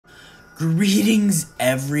Greetings,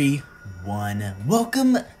 everyone.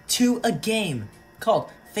 Welcome to a game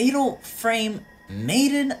called Fatal Frame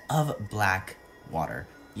Maiden of Black Water.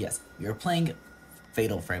 Yes, you're playing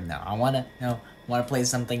Fatal Frame now. I wanna play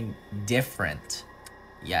something different.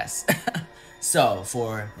 Yes. So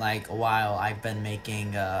for like a while, I've been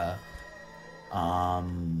making oh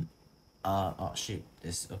shoot,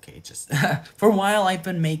 this okay. Just for a while, I've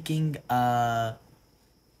been making I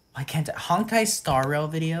can't Honkai Star Rail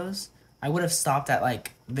videos. I would have stopped at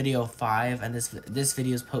like video 5, and this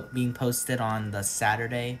video is being posted on the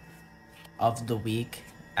Saturday of the week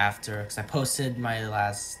after, because I posted my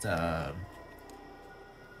last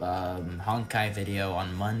Honkai video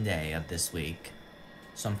on Monday of this week,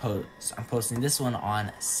 so I'm posting this one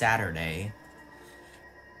on Saturday.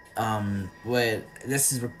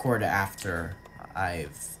 This is recorded after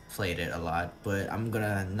I've played it a lot, but I'm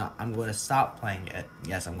gonna stop playing it.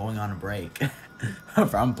 Yes, I'm going on a break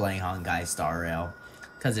from playing Honkai Star Rail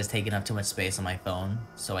because it's taking up too much space on my phone,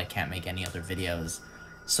 so I can't make any other videos.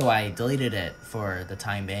 So I deleted it for the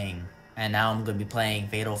time being, and now I'm gonna be playing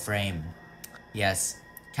Fatal Frame. Yes,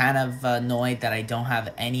 kind of annoyed that I don't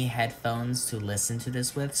have any headphones to listen to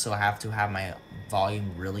this with, so I have to have my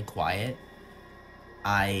volume really quiet.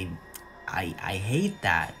 I hate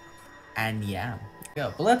that, and yeah.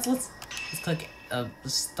 Go, but let's click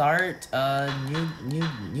start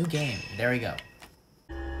new game. There we go.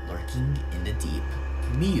 Lurking in the deep,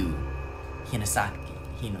 Miu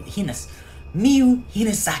Miu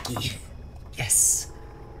Hinasaki. Yes.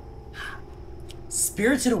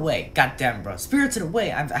 Spirited Away. Goddamn, bro. Spirited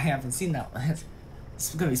Away. I haven't seen that one.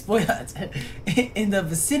 It's gonna be spoiled. In the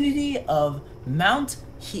vicinity of Mount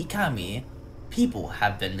Hikami, people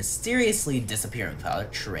have been mysteriously disappearing without a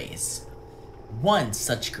trace. One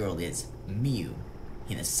such girl is Miu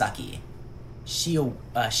Hinasaki. She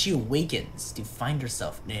awakens to find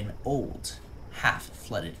herself in an old,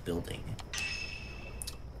 half-flooded building.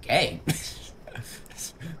 Okay.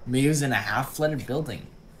 Miu's in a half-flooded building.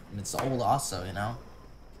 It's old also, you know?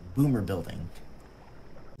 Boomer building.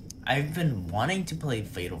 I've been wanting to play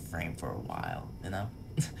Fatal Frame for a while, you know?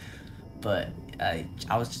 But I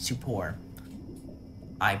was just too poor.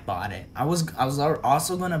 I bought it. I was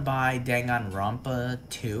also gonna buy Danganronpa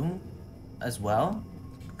 2 as well,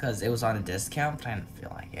 because it was on a discount, but I didn't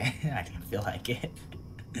feel like it. I didn't feel like it.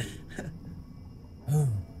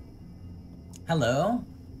 Hello?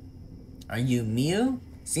 Are you Miu?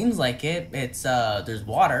 Seems like it. It's there's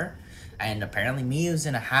water, and apparently Miu's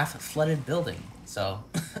in a half-flooded building, so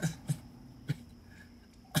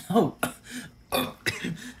oh.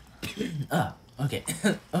 Okay.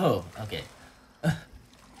 Oh, okay.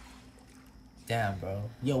 Damn, bro.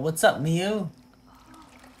 Yo, what's up, Miu?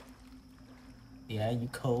 Yeah, you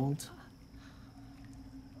cold?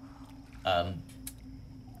 Where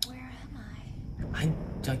am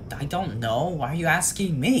I don't know. Why are you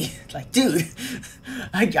asking me? Like, dude,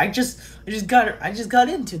 I just got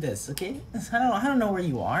into this, okay? I don't know where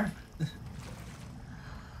you are.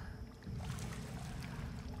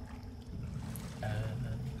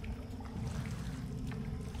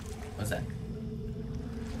 What's that?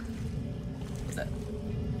 What's that?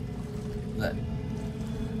 What's that?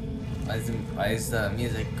 Why is the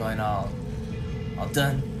music going all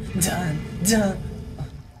done?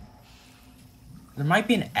 There might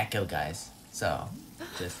be an echo, guys, so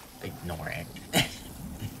just ignore it.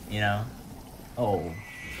 You know? Oh,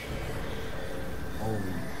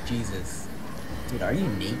 Jesus. Dude, are you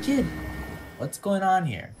naked? What's going on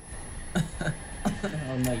here?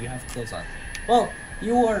 Oh no, you have clothes on. Well,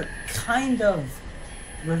 you are kind of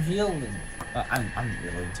revealing. I'm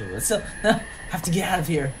revealing too. So have to get out of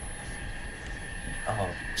here. Oh,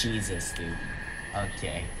 Jesus, dude.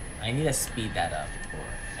 Okay, I need to speed that up,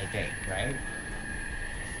 I think, right?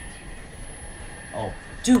 Oh,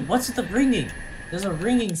 dude, what's with the ringing? There's a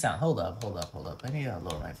ringing sound. Hold up. I need to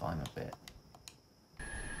lower my volume a bit.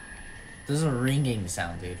 There's a ringing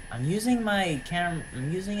sound, dude. I'm using my camera.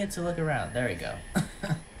 I'm using it to look around. There we go.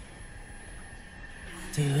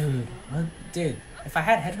 Dude, what? Dude, if I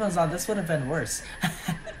had headphones on, this would have been worse.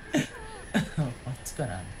 What's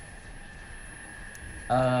going on?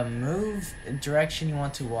 Move direction you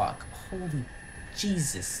want to walk. Holy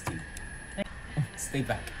Jesus, dude. Stay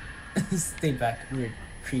back. Stay back, weird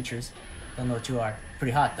creatures. Don't know what you are.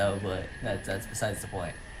 Pretty hot though, but that's besides the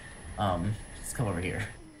point. Let's come over here.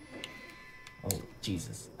 Oh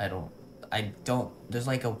Jesus, I don't. There's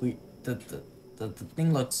like a weird. The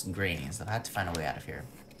thing looks grainy and stuff. I had to find a way out of here.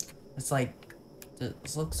 It's like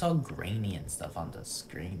this looks so grainy and stuff on the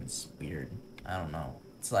screen. It's weird. I don't know.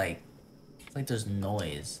 It's like there's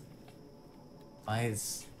noise. Why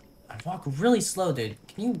is I walk really slow, dude.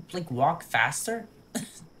 Can you, like, walk faster?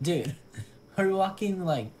 Dude, we're walking,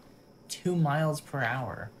 like, 2 miles per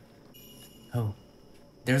hour. Oh,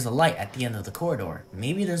 there's a light at the end of the corridor.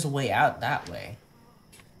 Maybe there's a way out that way.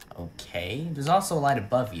 Okay, there's also a light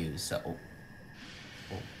above you, so... Oh.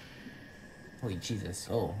 Holy Jesus.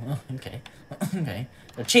 Oh, okay. Okay.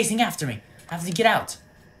 They're chasing after me. I have to get out.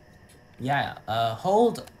 Yeah,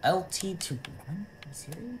 hold LT to... Are you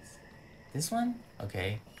serious? This one?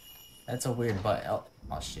 Okay. That's a weird butt.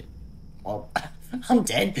 Oh shit. Well, I'm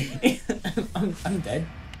dead. I'm dead.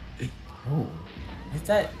 Oh. Is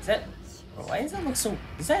that... Why does that look so...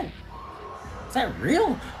 Is that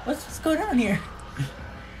real? What's going on here?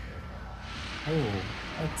 Oh,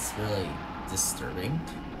 that's really disturbing.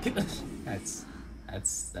 That's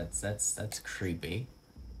creepy.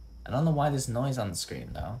 I don't know why there's noise on the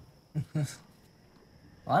screen though. Well,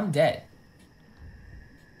 I'm dead.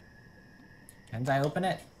 Can't I open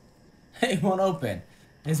it? It won't open.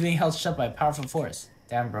 It's being held shut by a powerful force.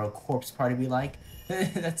 Damn, bro, corpse party be like?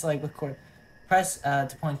 That's like what corpse. Press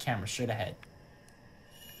to point camera straight ahead.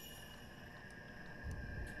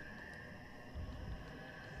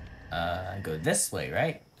 I go this way,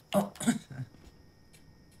 right? Oh.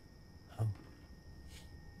 Oh.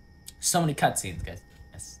 So many cutscenes, guys.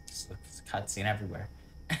 Yes, just look, there's a cutscene everywhere.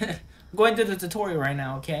 I'm going through the tutorial right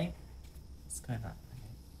now, okay? What's going on?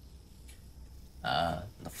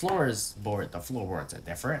 The floorboards are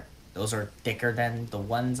different. Those are thicker than the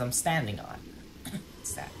ones I'm standing on.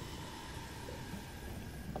 What's that?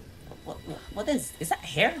 What is that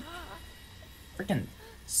hair? Freaking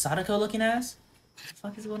Sadako looking ass? What the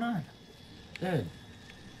fuck is going on? Dude.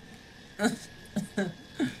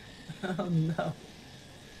 Oh no.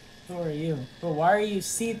 Who are you? But why are you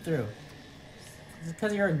see-through? Is it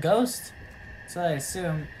because you're a ghost? So I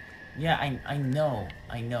assume. Yeah, I know.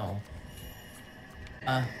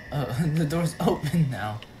 The door's open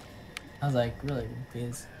now. I was like, really?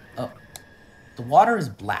 Please. Oh. The water is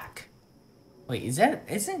black. Wait,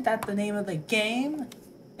 isn't that the name of the game?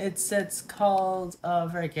 It's called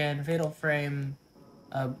freaking Fatal Frame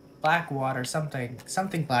Black Water, something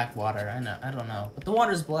Black Water. I don't know. But the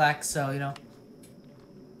water's black, so you know,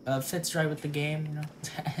 fits right with the game, you know.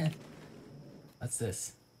 What's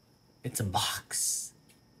this? It's a box.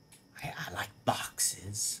 I like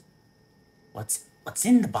boxes. What's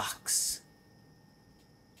in the box?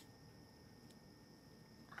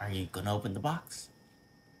 Are you gonna open the box?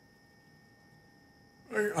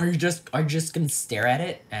 Or are you just gonna stare at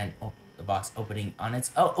it and oh, the box opening on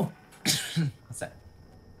its oh what's that?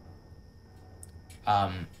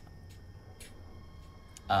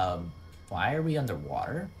 Why are we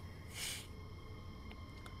underwater?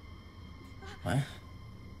 What?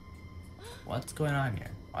 What's going on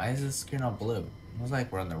here? Why is this screen all blue? It looks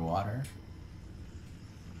like we're underwater.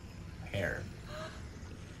 Hair.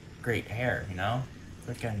 Great hair, you know?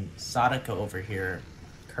 Freaking Sadako over here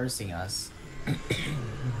cursing us.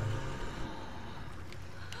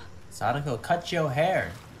 Sadako, cut your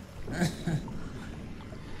hair.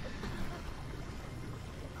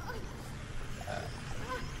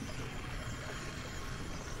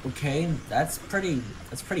 Okay, that's pretty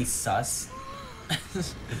sus.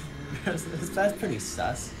 That's pretty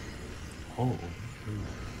sus. Oh,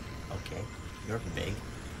 okay, you're big.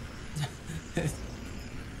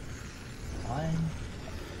 Why?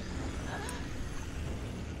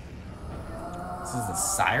 This is a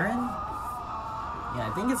siren? Yeah,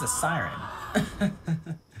 I think it's a siren.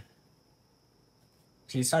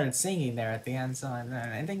 She started singing there at the end, so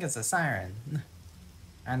I think it's a siren.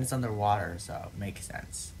 And it's underwater, so it makes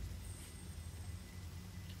sense.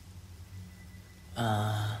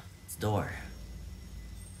 It's door.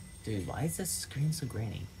 Dude, why is this screen so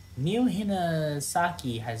grainy? Miu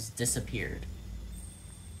Hinasaki has disappeared.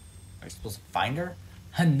 Are you supposed to find her?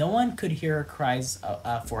 No one could hear her cries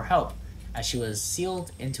for help, as she was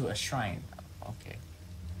sealed into a shrine. Okay.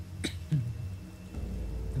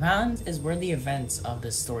 The mountain is where the events of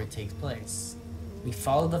this story takes place. We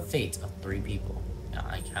follow the fate of 3 people. No,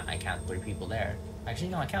 I count 3 people there. Actually,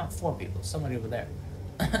 no, I count 4 people. Somebody over there.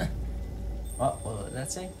 What did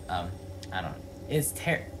that say? I don't know.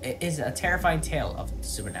 It is a terrifying tale of the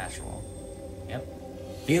supernatural. Yep.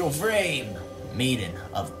 Fatal Frame! Maiden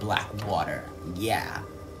of Black Water. Yeah.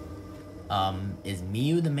 Is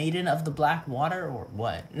Miu the Maiden of the Black Water, or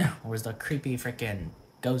what? Or is the creepy freaking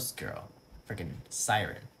ghost girl? Freaking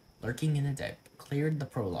siren. Lurking in the deck. Cleared the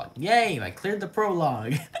prologue. Yay! I cleared the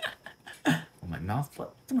prologue! Oh, my mouth?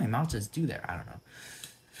 What did my mouth just do there? I don't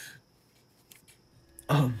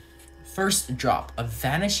know. First drop. A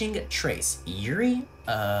vanishing trace. Yuri?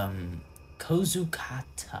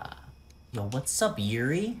 Kozukata. Yo, what's up,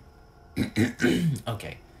 Yuri?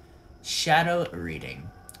 Okay. Shadow reading.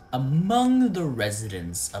 Among the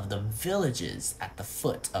residents of the villages at the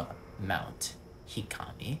foot of Mount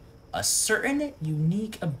Hikami, a certain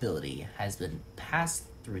unique ability has been passed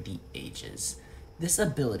through the ages. This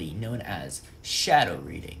ability, known as shadow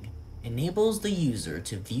reading, enables the user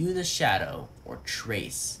to view the shadow or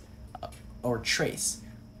trace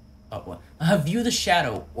view the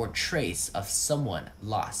shadow or trace of someone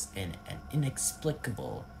lost in an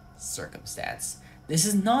inexplicable circumstance. This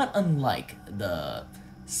is not unlike the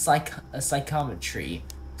psychometry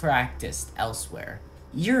practiced elsewhere.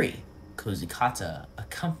 Yuri Kozukata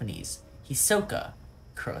accompanies Hisoka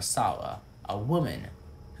Kurosawa, a woman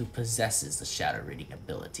who possesses the shadow reading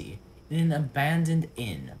ability, in an abandoned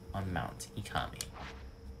inn on Mount Ikami.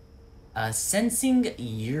 Sensing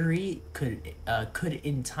Yuri could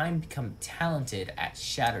in time become talented at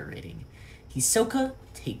shadow reading, Hisoka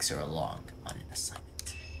takes her along on an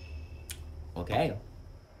assignment. Okay,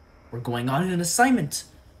 we're going on an assignment.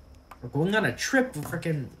 We're going on a trip with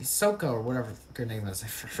freaking Hisoka or whatever her name is.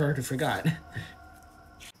 I already forgot.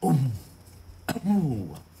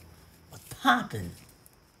 Ooh, what's poppin'?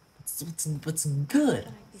 What's good?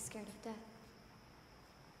 I'd be scared of death.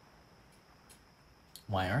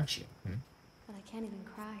 Why aren't you? But I can't even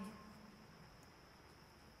cry.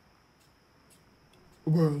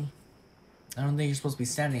 Bro, I don't think you're supposed to be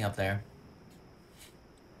standing up there.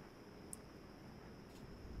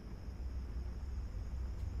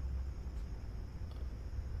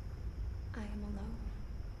 I am alone.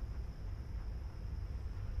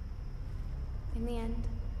 In the end,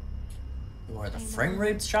 Or the frame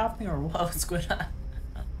rate's dropping, or what's going on?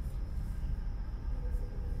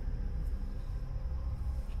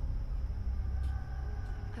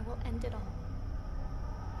 I will end it all.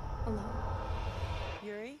 Alone.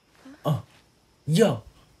 Yuri? Oh, yo,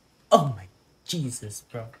 oh my Jesus,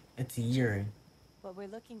 bro, it's Yuri. What we're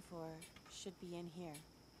looking for should be in here.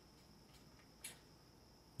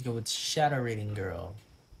 Yo, it's shadow reading girl.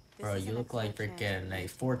 This Bro, is you an look like excellent freaking chance a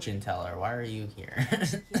for fortune teller. Why are you here?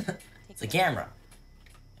 It's a Take camera.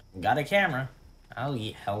 Got a camera. Oh,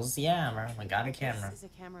 hell's the camera. I got a This camera. is a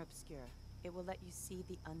camera obscura. It will let you see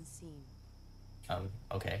the unseen,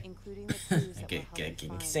 Okay. including the clues that will Okay, help you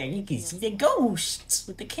find saying you what can you're see the for. ghosts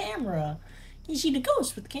with the camera. You see the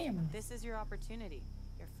ghosts with the camera. This is your opportunity,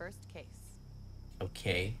 your first case.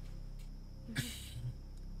 Okay.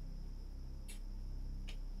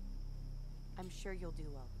 I'm sure you'll do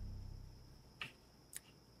well.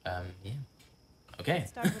 Yeah. Okay.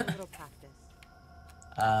 Let's start with a little practice.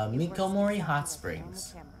 It works Mikomori exactly Hot like a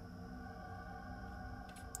Springs. normal camera.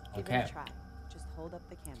 Give Okay. it a try. Just hold up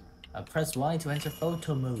the camera. Press Y to enter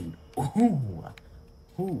photo mode. Ooh.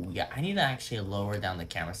 Ooh, yeah, I need to actually lower down the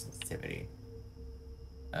camera sensitivity.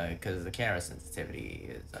 Because the camera sensitivity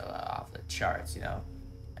is off the charts, you know?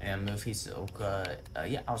 And move Hisoka.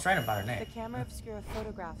 Yeah, I was right about her The name. camera obscura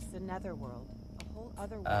photographs the netherworld, a whole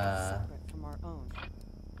other world separate from our own.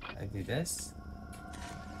 I do this.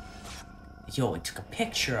 Yo, it took a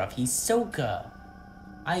picture of Hisoka.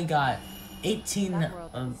 I got 18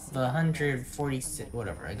 of the 146,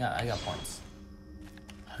 whatever. I got points.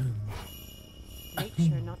 Make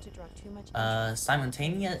sure not to draw too much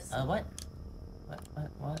Simultaneous.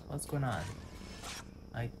 What's going on?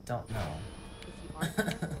 I don't know. If you aren't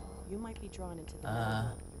careful, you might be drawn into the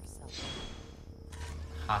netherworld yourself.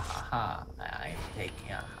 Ha ha ha! I'm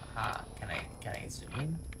taking a ha ha. Can I zoom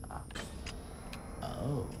in? Ah.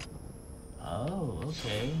 Oh,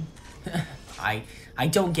 okay. I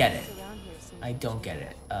don't get it. Around here seems I don't get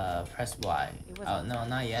it. Press Y. It Oh wasn't no,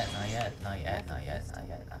 not yet. Okay.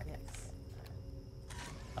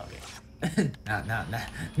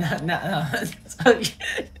 No.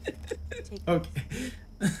 Take Okay.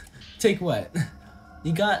 Take what?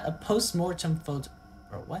 You got a post-mortem photo.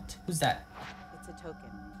 Or what? Who's that? It's a token.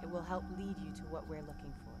 It will help lead you to what we're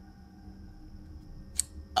looking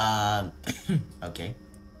for. Okay.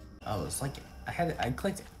 Oh, it's like I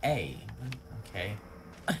clicked A. Okay.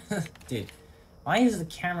 Dude, why is the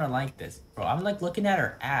camera like this? Bro, I'm like looking at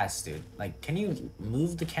her ass, dude. Like, can you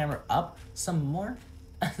move the camera up some more?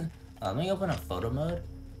 Let me open up photo mode.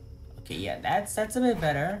 Okay, yeah, that's a bit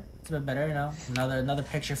better. It's a bit better, you know. Another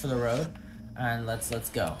picture for the road. And let's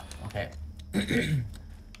go. Okay.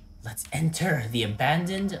 Let's enter the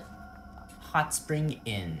abandoned hot spring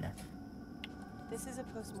inn. This is a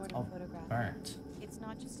post-mortem Oh, photograph. burnt. It's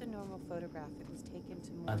not just a normal photograph. It was taken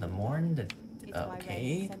to mourn The the morn, dead. It's why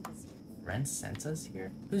okay. Ren sent us here. Ren sent us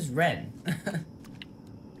here? Who's Ren? But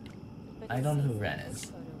I it's don't know who safe Ren that this is.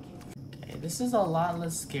 photo came Okay, this is a lot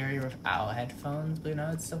less scary without headphones, but you know,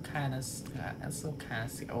 it's still kind of,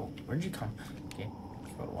 oh, where'd you come? Okay,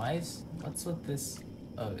 But what's with this?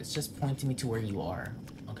 Oh, it's just pointing me to where you are.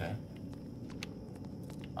 Okay.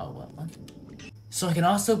 Oh, what? So I can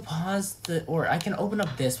also pause or I can open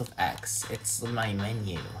up this with X. It's my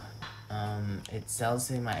menu. It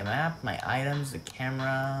tells me my map, my items, the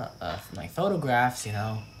camera, my photographs, you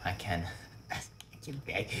know. I can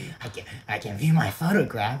view my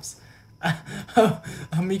photographs.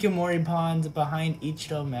 Mikamori Pond behind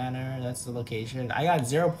Ichido Manor, that's the location. I got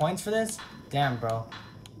 0 points for this? Damn, bro.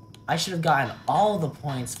 I should have gotten all the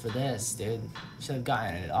points for this, dude. Should have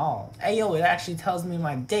gotten it all. Hey, yo, it actually tells me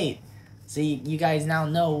my date. So you guys now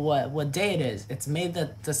know what day it is. It's May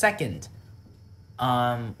the 2nd.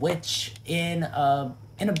 Which in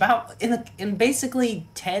basically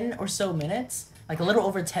 10 or so minutes, like a little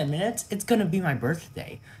over 10 minutes, it's gonna be my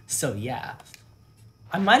birthday. So yeah.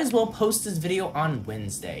 I might as well post this video on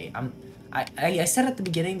Wednesday. I said at the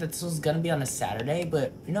beginning that this was gonna be on a Saturday,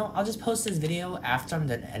 but you know, I'll just post this video after I'm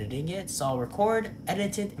done editing it. So I'll record,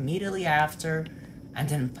 edit it immediately after, and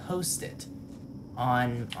then post it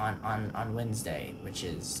on Wednesday, which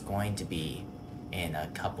is going to be in a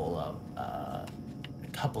couple of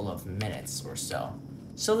minutes or so.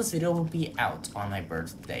 So this video will be out on my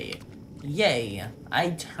birthday. Yay! I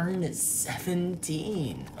turned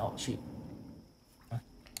 17. Oh shoot.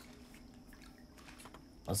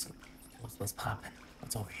 What's poppin'?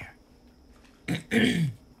 What's over here?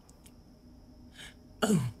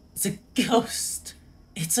 Oh, it's a ghost!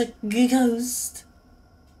 It's a ghost!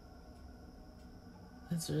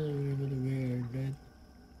 That's really weird, dude.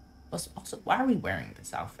 Also, why are we wearing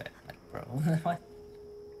this outfit? Like, bro, what?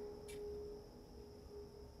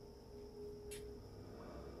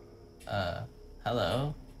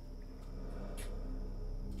 Hello?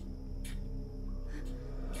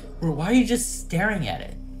 Bro, why are you just staring at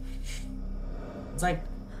it? It's like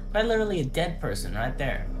quite literally a dead person right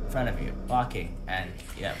there in front of you, walking, and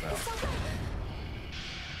yeah, bro.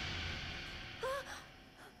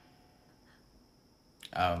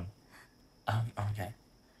 Okay.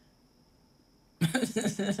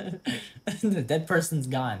 The dead person's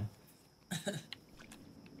gone.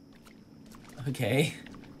 Okay.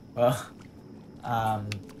 Well, I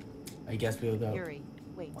guess we'll go. Yuri,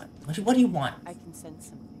 wait. What do you want? I can sense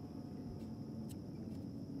something.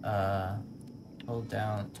 Hold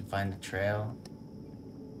down to find the trail.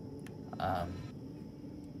 What?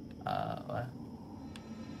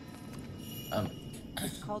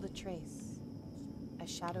 It's called a trace. A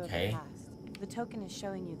shadow Okay. of the past. The token is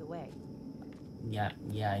showing you the way. Yeah,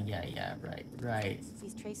 right.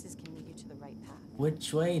 These traces can lead you to the right path.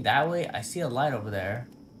 Which way? That way? I see a light over there.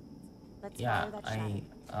 Let's Yeah, follow that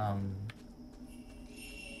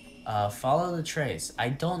shadow. Follow the trace. I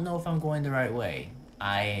don't know if I'm going the right way.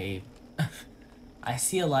 I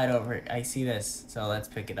see a light over. I see this, so let's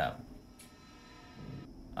pick it up.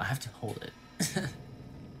 I have to hold it.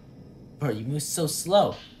 Bro, you move so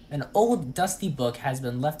slow. An old dusty book has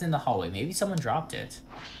been left in the hallway. Maybe someone dropped it.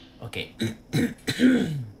 Okay.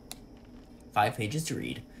 5 pages to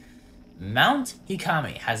read. Mount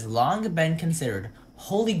Hikami has long been considered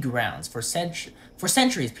holy grounds. For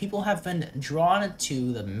centuries, people have been drawn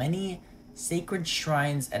to the many sacred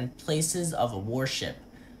shrines and places of worship,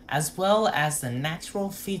 as well as the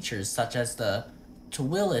natural features such as the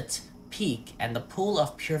Twilit Peak and the Pool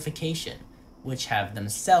of Purification, which have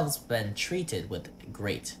themselves been treated with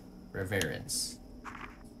great reverence.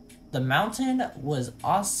 The mountain was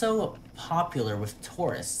also popular with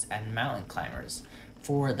tourists and mountain climbers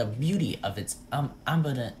for the beauty of its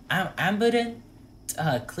ambient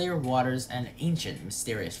clear waters and ancient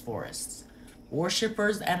mysterious forests.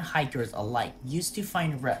 Worshippers and hikers alike used to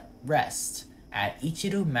find rest at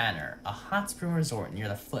Ichido Manor, a hot spring resort near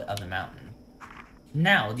the foot of the mountain.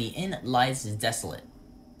 Now the inn lies desolate,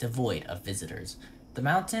 devoid of visitors. The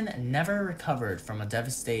mountain never recovered from a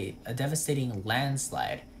devastating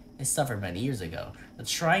landslide it suffered many years ago. The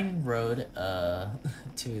shrine road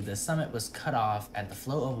to the summit was cut off, and the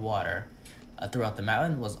flow of water throughout the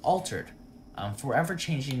mountain was altered, forever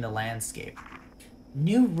changing the landscape.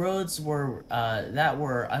 New roads that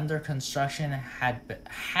were under construction had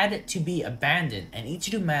to be abandoned, and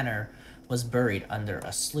Ichido Manor was buried under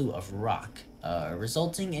a slough of rock,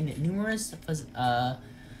 resulting in numerous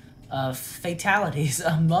fatalities.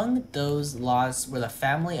 Among those lost were the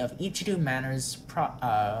family of Ichido Manor's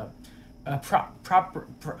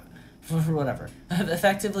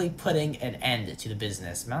effectively putting an end to the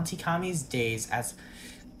business. Mount Hikami's days as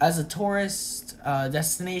a tourist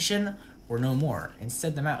destination were no more.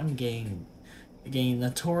 Instead, the mountain gained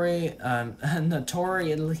notoriety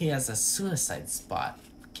as a suicide spot.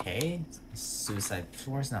 Okay, suicide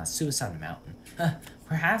forest, not suicide mountain.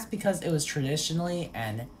 perhaps because it was traditionally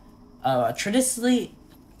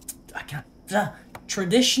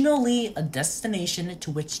traditionally a destination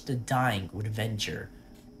to which the dying would venture.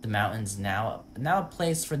 The mountains now a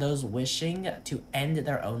place for those wishing to end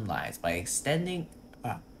their own lives by extending.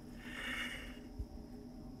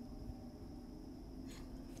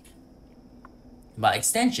 By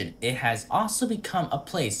extension, it has also become a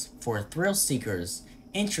place for thrill seekers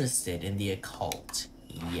interested in the occult.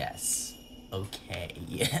 Yes. Okay.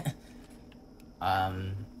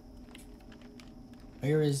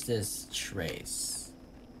 Where is this trace?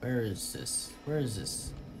 Where is this? Where is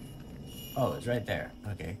this? Oh, it's right there.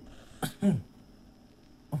 Okay.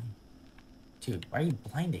 Dude, why are you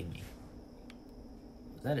blinding me?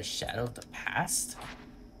 Is that a shadow of the past?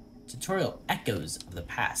 Tutorial echoes of the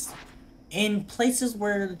past. In places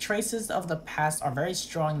where the traces of the past are very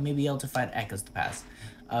strong, you may be able to find echoes of the past.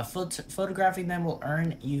 Photographing them will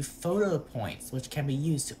earn you photo points, which can be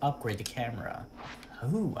used to upgrade the camera.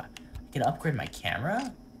 Ooh, I can upgrade my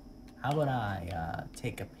camera? How about I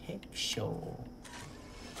take a picture?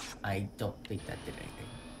 I don't think that did anything.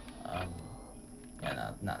 Yeah,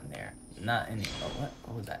 no, not in there. Not in. Oh,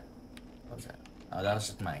 what was that? What was that? Oh, that was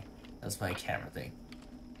just that's my camera thing.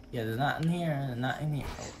 Yeah, there's not in here. Not in here.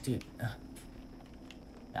 Oh, dude.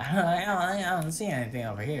 I don't see anything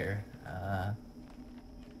over here.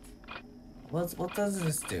 What does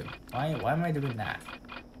this do? Why am I doing that?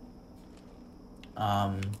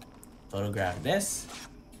 Photograph this.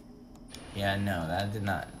 Yeah, no, that did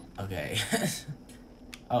not. Okay.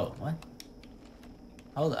 Oh, what?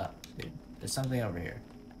 Hold up, dude. There's something over here.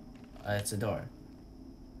 It's a door.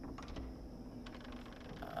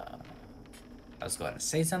 I was going to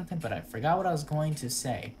say something, but I forgot what I was going to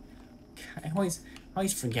say. I always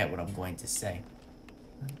forget what I'm going to say.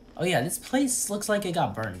 Oh yeah, this place looks like it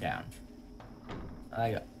got burned down.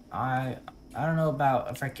 Like, I don't know about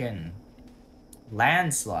a freaking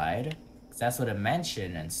landslide, 'cause that's what it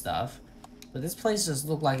mentioned and stuff. But this place just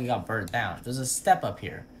looked like it got burned down. There's a step up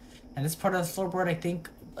here. And this part of the floorboard, I think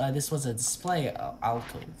this was a display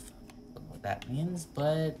alcove. I don't know what that means,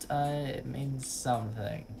 but it means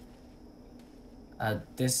something.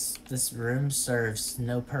 This room serves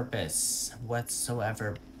no purpose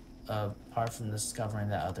whatsoever apart from discovering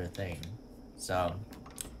that other thing. So,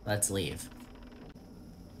 let's leave.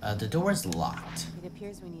 The door is locked. It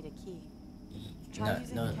appears we need a key.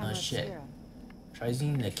 No shit. Try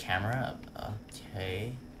using the camera.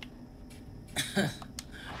 Okay.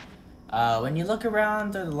 When you look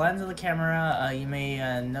around through the lens of the camera, you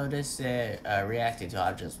may notice it reacting to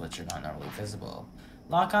objects which are not normally visible.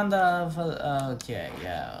 Lock on the. Okay,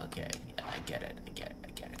 yeah, okay. Yeah, I get it.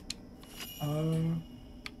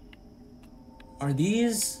 Are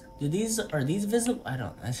these visible? I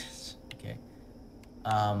don't know. Okay.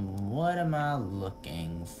 What am I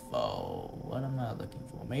looking for?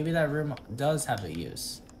 Maybe that room does have a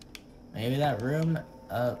use. Maybe that room,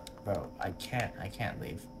 bro, I can't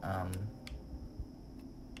leave.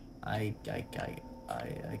 I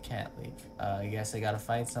can't leave. I guess I gotta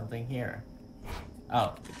find something here.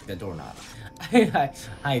 Oh, the doorknob. I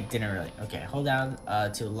didn't really. Okay, hold down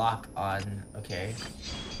to lock on. Okay.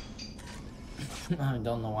 I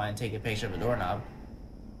don't know why I take a picture of a doorknob.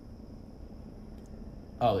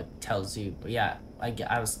 Oh, it tells you. But yeah,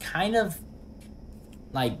 I was kind of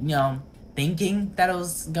like, you know, thinking that it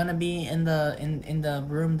was gonna be in the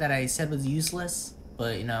room that I said was useless,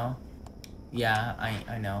 but you know, yeah,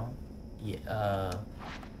 I know. Yeah,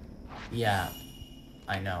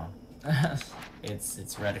 I know.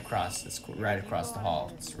 It's right across. It's right across the hall.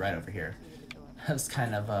 It's right over here. I was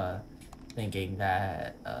kind of thinking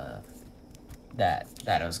that that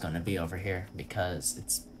it was gonna be over here because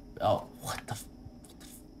it's. Oh, what the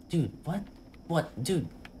dude? What, dude?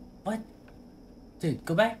 What? Dude,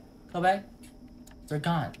 go back. They're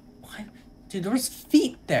gone. What? Dude, there was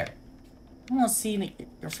feet there. I don't want to see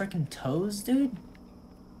your freaking toes, dude.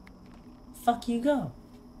 Fuck you go.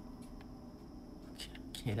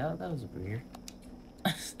 Okay, that was weird.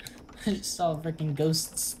 I just saw a freaking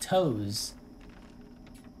ghost's toes.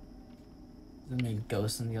 Is there a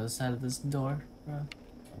ghost on the other side of this door, bro?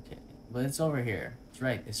 Okay, but it's over here. It's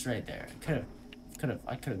right there.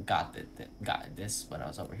 I could have got this when I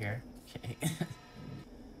was over here. Okay.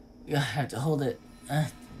 I have to hold it.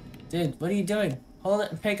 Dude, what are you doing? Hold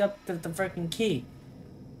it and pick up the freaking key.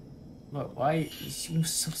 But why are you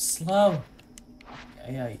so slow?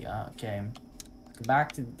 Yeah, okay. Go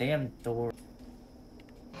back to the damn door.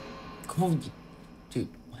 Come on, dude,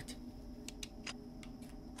 what?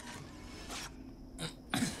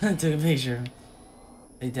 Took a picture.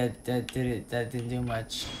 That didn't do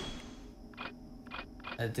much.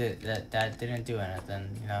 That didn't do anything,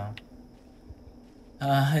 you know.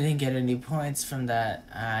 I didn't get any points from that.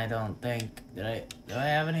 I don't think. Do I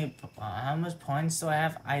have any? How much points do I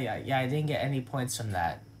have? Yeah, I didn't get any points from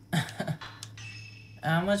that.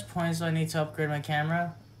 How much points do I need to upgrade my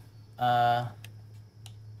camera? Let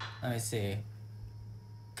me see.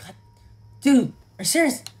 God, dude, are you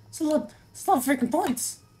serious? It's a lot of freaking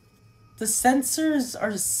points. The sensors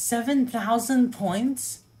are 7,000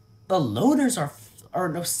 points. The loaders are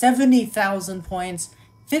no 70,000 points,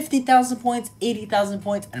 50,000 points, 80,000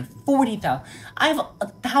 points, and 40,000. I have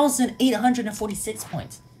 1,846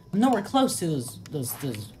 points. I'm nowhere close to those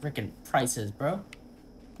freaking prices, bro. How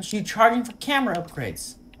much are you charging for camera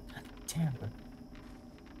upgrades? God damn, bro.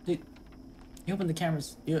 Dude, you open the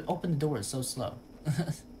cameras. You open the doors so slow.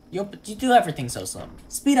 You do everything so slow.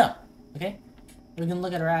 Speed up, okay? We can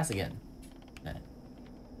look at her ass again.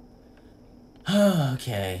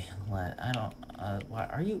 Okay, what? I don't. Why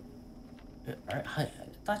are you? I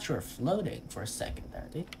thought you were floating for a second there,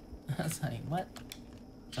 dude. I was like, what?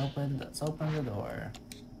 Let's open the door.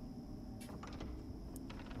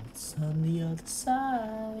 What's on the other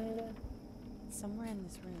side? Somewhere in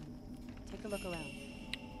this room. Take a look around.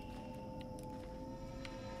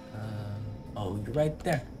 Oh, you're right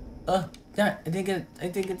there. Damn, I didn't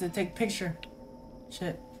get to take a picture.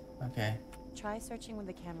 Shit. Okay. Try searching with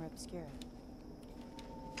the camera obscura.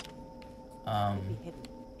 Could be hidden,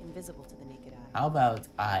 invisible to the naked eye. How about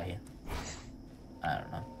I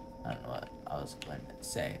don't know. I don't know what I was going to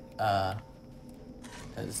say.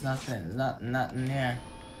 There's nothing. Not near.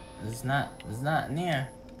 There's not near.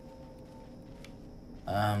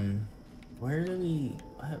 Where do we?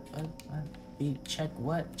 We check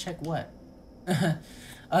what? Check what?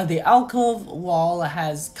 The alcove wall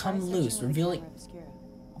has come loose, revealing.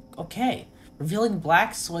 Okay, revealing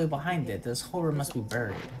black soil behind it. This horror must be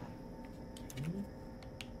buried.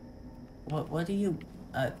 What do you,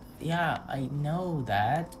 yeah, I know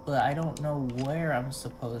that, but I don't know where I'm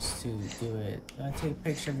supposed to do it. Do I take a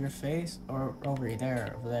picture of your face? Or over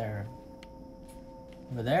there, over there?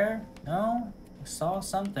 Over there? No? I saw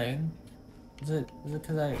something. Is it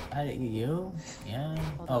because I had it you? Yeah.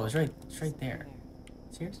 Oh, it's right there.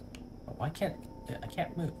 Serious? Oh, I can't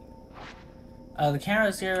move. The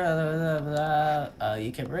camera's here,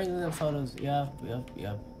 you can bring the photos. Yep.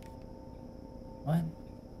 What?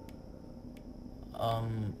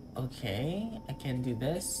 Okay, I can do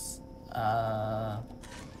this.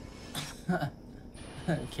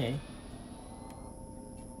 Okay.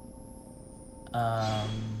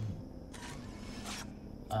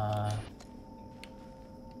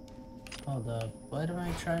 Hold up, what am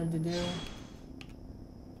I trying to do?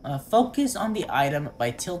 Focus on the item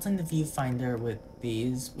by tilting the viewfinder with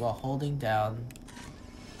these while holding down.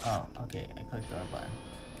 Oh, okay, I clicked the wrong button.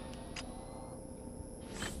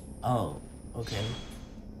 Oh, okay.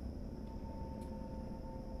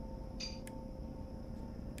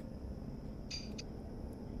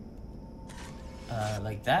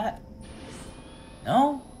 Like that?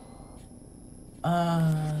 No?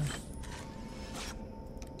 Damn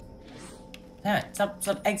it, stop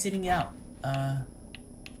exiting out. I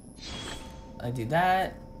do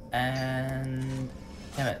that, and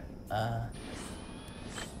damn it,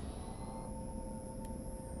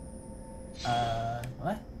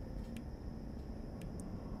 what?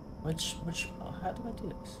 How do I do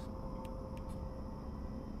this?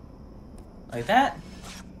 Like that?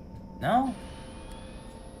 No?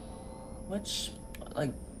 Like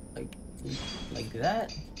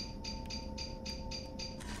that?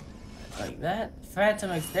 Like that?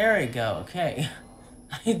 Phantom X, there we go, okay.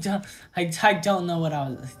 I don't know what I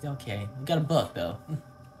was, okay. We got a book, though.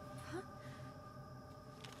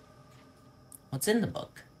 What's in the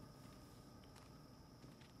book?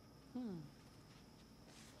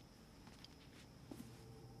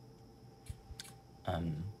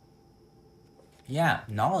 Yeah,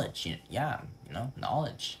 knowledge, yeah, you know,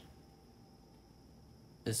 knowledge.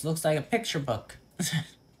 This looks like a picture book. This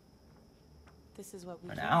is what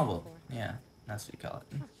we An album, yeah, that's what you call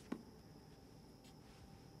it.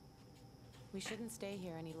 We shouldn't stay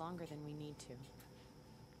here any longer than we need to.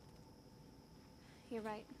 You're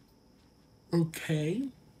right. Okay.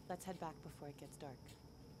 Let's head back before it gets dark.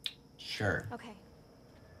 Sure. Okay.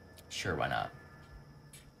 Sure, why not?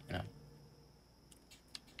 You know.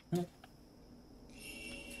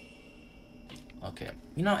 Okay.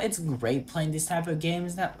 You know, it's great playing these type of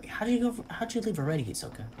games. How'd you leave already,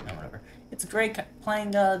 Hisoka? No, whatever. It's great playing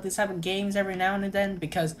this type of games every now and then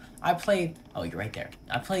because I play. Oh, you're right there.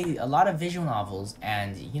 I play a lot of visual novels,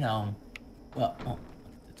 and you know, well, oh,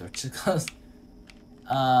 the door's too close.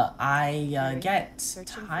 I get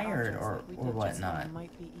Searching for tired objects or that we don't just whatnot. know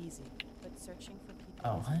might be easy, but searching for people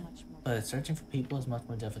Oh, is what? much more. But searching for people is much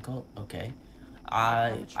more difficult. Okay.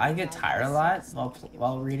 Amateur I get guide tired a has lot scientific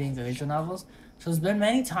while reading information. visual novels. So there's been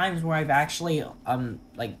many times where I've actually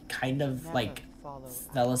like kind of Never like follow fell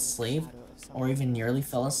after the asleep shadow of or someone even who nearly is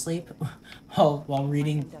fell dead. asleep while Might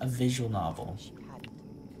reading end a up visual even novel. if she hadn't.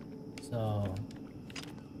 So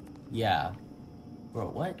yeah. Bro,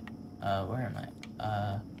 what? Where am I?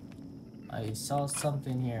 I saw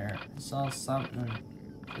something here. I saw something.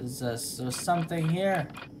 There's something here.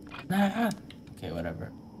 Okay,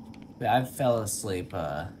 whatever. But I fell asleep,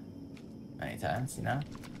 many times, you know?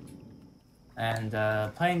 And,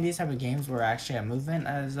 playing these type of games where actually I'm moving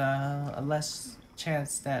has, a less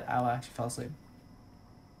chance that I'll actually fall asleep.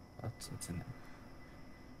 What's in there?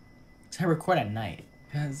 So I record at night,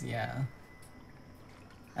 because, yeah.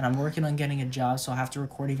 And I'm working on getting a job, so I'll have to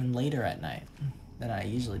record even later at night than I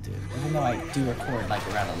usually do. Even though I do record, like,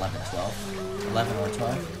 around 11, 12. 11 or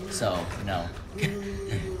 12. So, you know,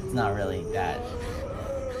 it's not really that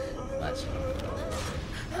much.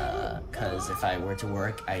 Because if I were to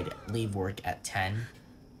work, I'd leave work at 10.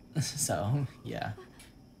 So, yeah.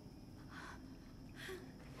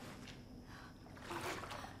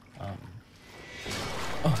 Um.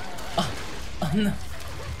 Oh, no.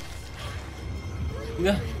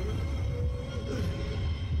 Yeah.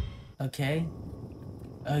 Okay.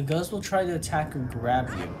 Ghost will try to attack or grab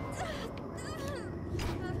you.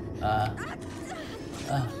 I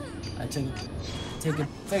take a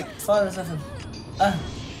fake photos of him.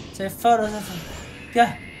 Take photos of him.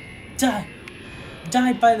 Yeah.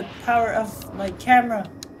 Die by the power of my camera.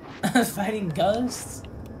 Fighting ghosts.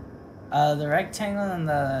 The rectangle and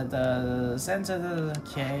the center.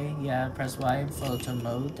 Okay, yeah. Press Y in photo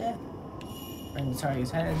mode. Bring the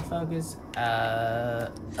target's head into focus.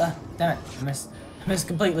 Damn it! I missed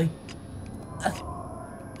completely. Oh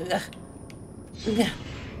yeah,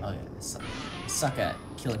 I suck at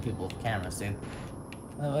killing people with cameras, dude.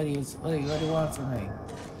 What do you want from me?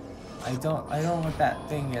 I don't know what that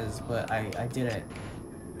thing is, but I did it.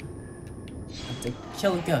 I have to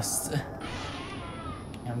kill a ghost.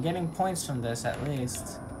 I'm getting points from this at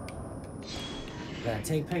least. Gotta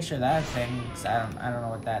take a picture of that thing, 'cause I don't know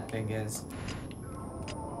what that thing is.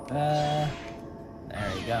 There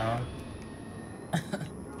you go.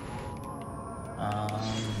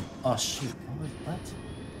 Oh shoot. What?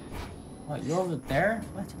 What, you're over there?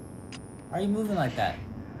 What? Why are you moving like that?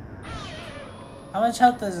 How much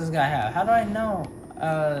health does this guy have? How do I know,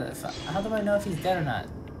 how do I know if he's dead or not?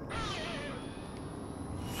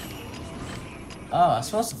 Oh, I'm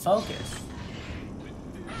supposed to focus.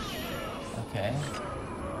 Okay.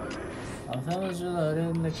 While film is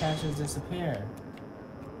reloaded, the captures disappear.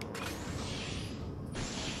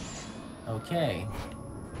 Okay.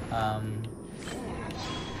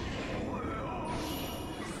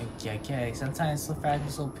 Okay. Sometimes the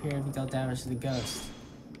fragments will appear if you dealt damage to the ghost.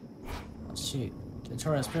 Oh, shoot.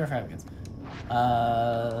 Tutorial spirit fragments.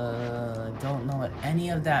 Don't know what any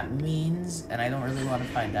of that means, and I don't really want to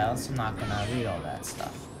find out, so I'm not gonna read all that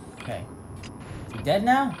stuff. Okay. Is he dead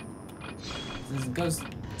now? Is the ghost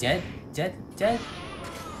dead? Dead?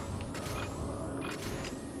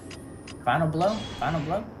 Final blow? Final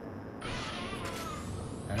blow?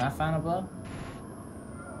 No, not final blow?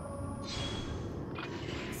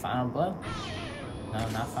 Final blow? No,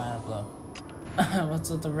 not final blow. What's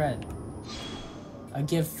with the red? I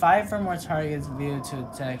give 5 or more targets view to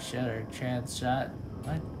attack shot or trans shot.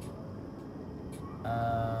 What?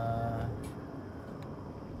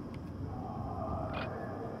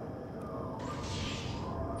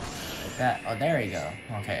 Like that. Oh, there you go.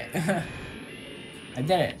 Okay. I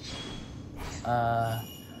did it.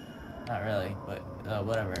 Not really, but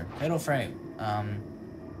whatever. Fatal frame.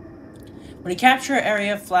 When you capture an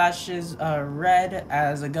area flashes red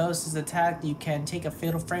as a ghost is attacked, you can take a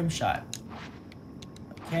fatal frame shot.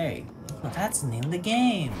 Okay, well, that's the name of the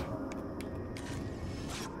game.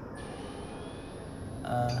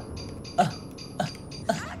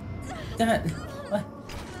 Damn it! What?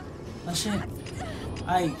 Oh shit!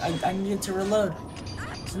 I needed to reload.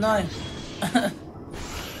 It's annoying.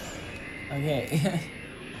 Okay.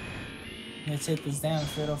 I'm gonna take this damn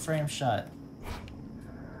fatal frame shot.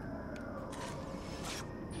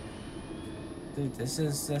 Dude, this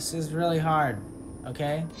is really hard.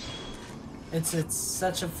 Okay? It's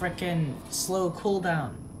such a freaking slow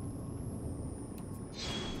cooldown.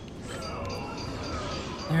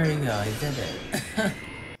 There you go, I did it.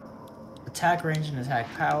 Attack range and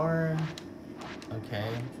attack power.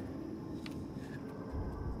 Okay.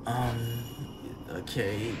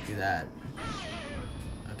 Okay, do that.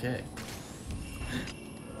 Okay.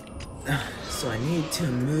 So I need to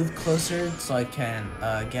move closer so I can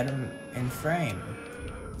get him in frame.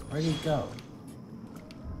 Where'd he go?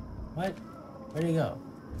 What? Where'd he go?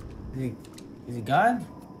 Is he gone?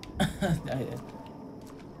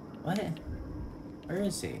 What? Where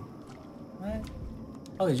is he? What?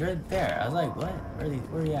 Oh, he's right there. I was like, what?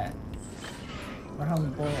 Where he at? Where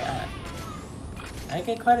homeboy at? I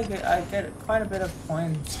get quite a bit of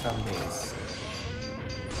points from these.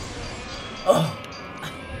 Oh!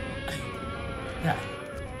 Yeah.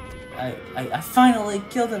 I finally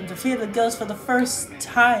killed him, defeated the ghost for the first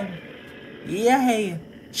time! Yay!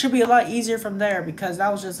 Should be a lot easier from there because that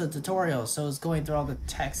was just a tutorial, so it's going through all the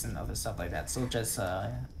text and other stuff like that. So just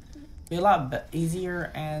be a lot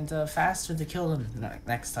easier and faster to kill them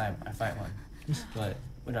next time I fight one. But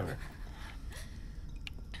whatever.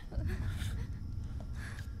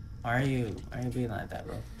 Why are you being like that,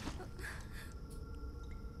 bro?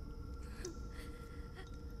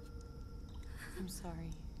 I'm sorry.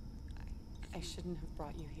 I shouldn't have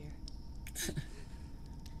brought you here.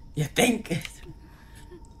 You think?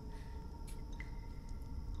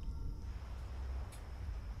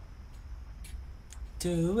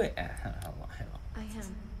 Do it. I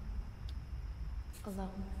am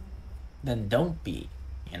alone. Then don't be,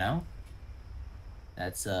 you know?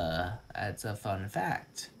 That's a fun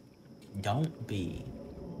fact. Don't be.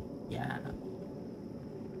 Yeah.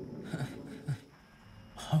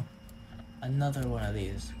 Oh, another one of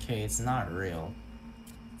these. Okay, it's not real.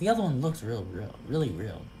 The other one looks really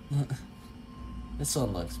real. This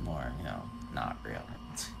one looks more, you know, not real.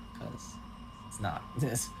 Because it's not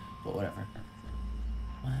this, but whatever.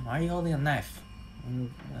 Why are you holding a knife?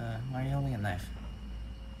 Why are you holding a knife?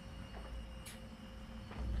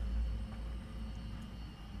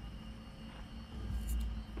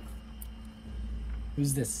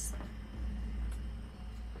 Who's this?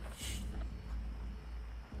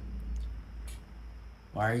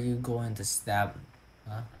 Why are you going to stab him?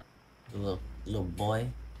 Huh? Little boy?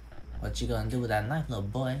 What you gonna do with that knife, little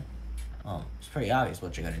boy? Oh, it's pretty obvious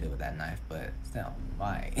what you're gonna do with that knife, but still,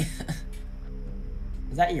 why?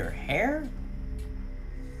 Is that your hair?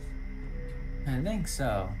 I think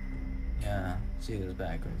so. Yeah, she was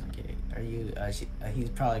backwards. Okay, are you? He's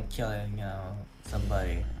probably killing, you know,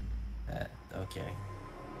 somebody. Okay.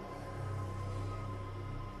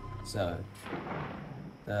 So,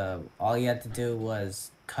 all you had to do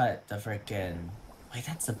was cut the freaking. Wait,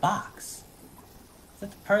 that's the box. Is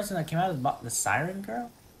that the person that came out of the box? The siren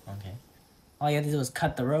girl? Okay. All you had to do was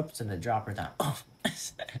cut the ropes and then drop her down. Oh,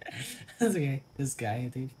 that's okay. This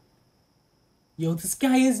guy, dude. Yo, this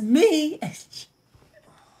guy is me.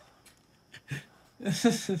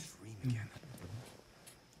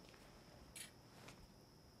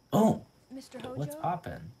 Oh, Mr. Hojo? what's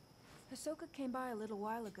poppin'? Hisoka came by a little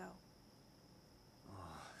while ago. Oh,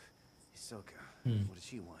 Hisoka. Hmm. What did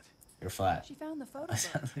she want? You're flat. She found the photo book.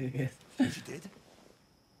 She did?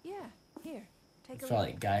 Yeah, here. Take a It's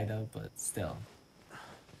probably look. guy though, but still.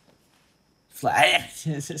 Flat.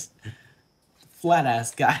 It's just flat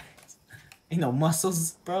ass guy. Ain't no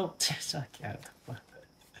muscles, bro. Shut up.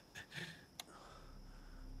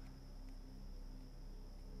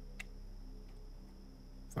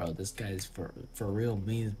 Bro, this guy's for real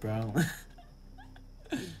means, bro.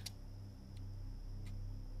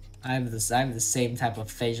 I have the same type of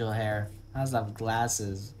facial hair. I also have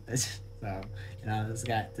glasses. So, you know, this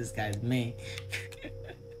guy's me.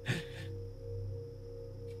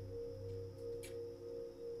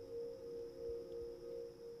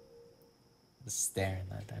 Just staring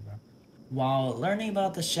at that, bro. While learning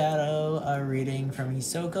about the shadow reading from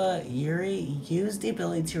Hisoka, Yuri used the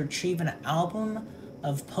ability to retrieve an album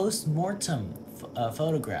of post-mortem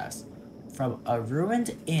photographs from a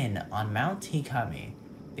ruined inn on Mount Hikami.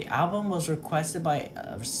 The album was requested by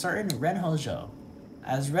a certain Ren Hojo.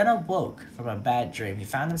 As Ren awoke from a bad dream, he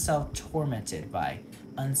found himself tormented by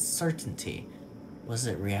uncertainty. Was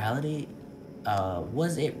it reality?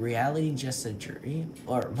 Was it reality just a dream?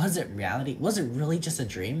 Or was it reality? Was it really just a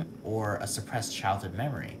dream or a suppressed childhood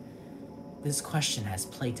memory? This question has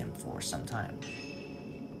plagued him for some time.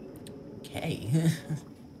 Okay.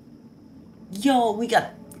 Yo, we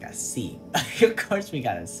got a C. Of course we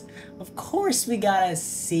got a C. Of course we got a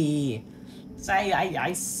C. So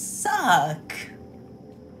I suck.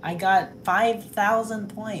 I got 5,000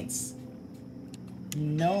 points.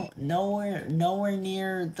 Nowhere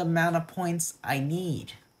near the amount of points I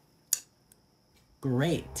need.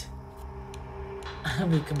 Great.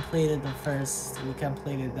 We completed those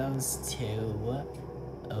two.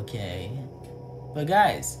 Okay. But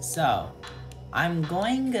guys, so I'm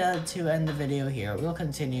going to end the video here. We'll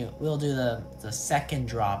continue. We'll do the second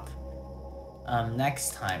drop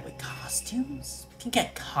next time with costumes. We can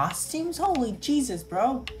get costumes? Holy Jesus,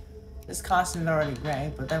 bro. This costume is already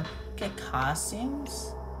great, but then get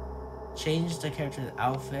costumes? Change the character's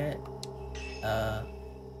outfit.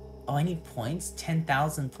 Oh, I need points?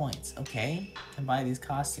 10,000 points. Okay, can buy these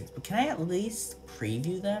costumes. But can I at least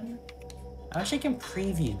preview them? I wish I can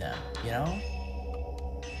preview them, you know?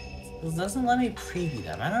 It doesn't let me preview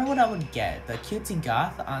them. I don't know what I would get. The cutesy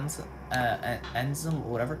goth on Ensom,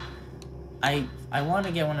 whatever. I want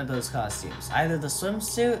to get one of those costumes. Either the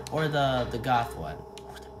swimsuit or the goth one.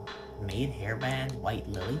 Maid hairband, white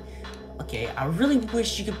lily. Okay, I really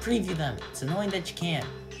wish you could preview them. It's annoying that you can't.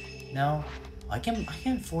 No, I can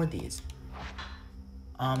afford these.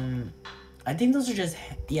 I think those are just,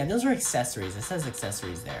 yeah, those are accessories. It says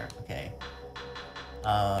accessories there. Okay.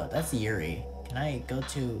 That's Yuri. Can I go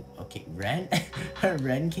to, okay, Ren?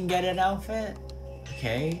 Ren can get an outfit?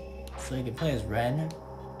 Okay, so you can play as Ren.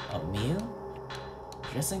 Oh, Mew?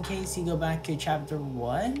 Just in case you go back to chapter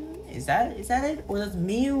 1? Is that it? Or does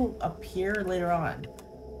Mew appear later on?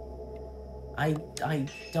 I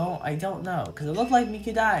don't know, because it looked like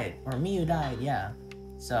Miku died, or Mew died, yeah.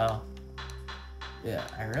 So, yeah,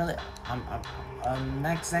 I really,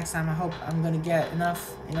 next time I hope I'm gonna get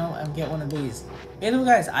enough, you know, and get one of these. Anyway,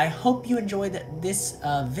 guys, I hope you enjoyed this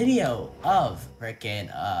video of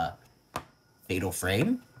frickin' Fatal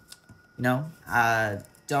Frame. You know,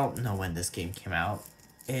 don't know when this game came out.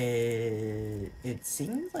 It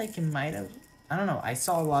seems like it might have, I don't know, I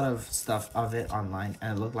saw a lot of stuff of it online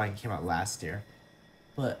and it looked like it came out last year.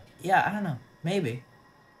 But yeah, I don't know, maybe.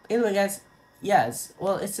 Anyway, guys, yes,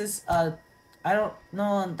 well, it's just I don't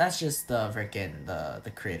know, that's just the freaking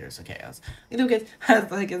the creators. Okay, anyway, guys,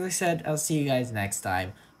 like as I said, I'll see you guys next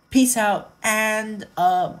time. Peace out and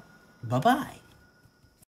bye bye.